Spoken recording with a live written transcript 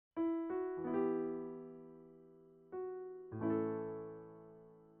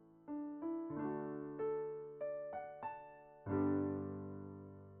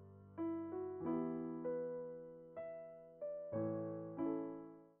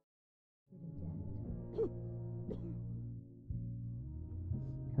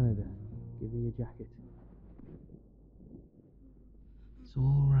give me your jacket. It's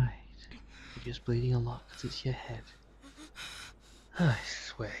alright. You're just bleeding a lot because it's your head. I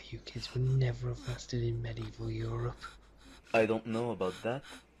swear you kids would never have lasted in medieval Europe. I don't know about that.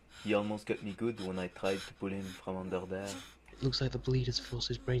 He almost got me good when I tried to pull him from under there. It looks like the bleed has forced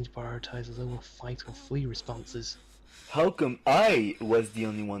his brain to prioritize his lower fight or flee responses. How come I was the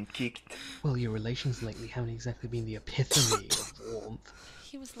only one kicked? Well, your relations lately haven't exactly been the epitome of warmth.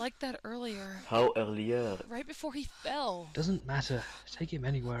 He was like that earlier. How earlier? Right before he fell. Doesn't matter. Take him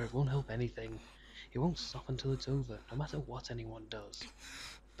anywhere, it won't help anything. It won't stop until it's over, no matter what anyone does.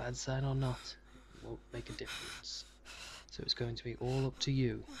 Bad side or not, it won't make a difference. So it's going to be all up to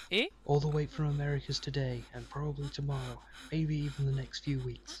you. Eh? All the way from America's today, and probably tomorrow, maybe even the next few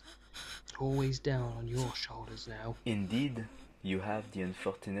weeks. Always down on your shoulders now. Indeed, you have the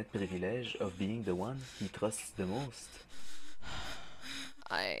unfortunate privilege of being the one he trusts the most.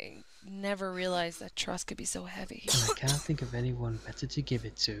 I never realized that trust could be so heavy. And I can't think of anyone better to give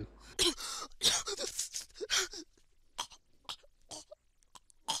it to.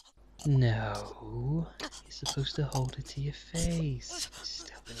 No, you're supposed to hold it to your face, you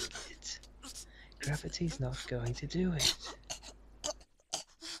stubborn idiot. Gravity's not going to do it.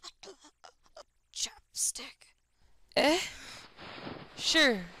 Chapstick. Eh?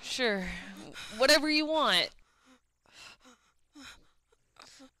 Sure. Whatever you want.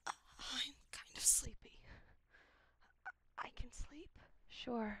 I'm kind of sleepy. I can sleep?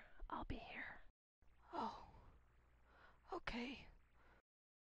 Sure, I'll be here. Oh. Okay.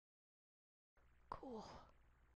 Cool.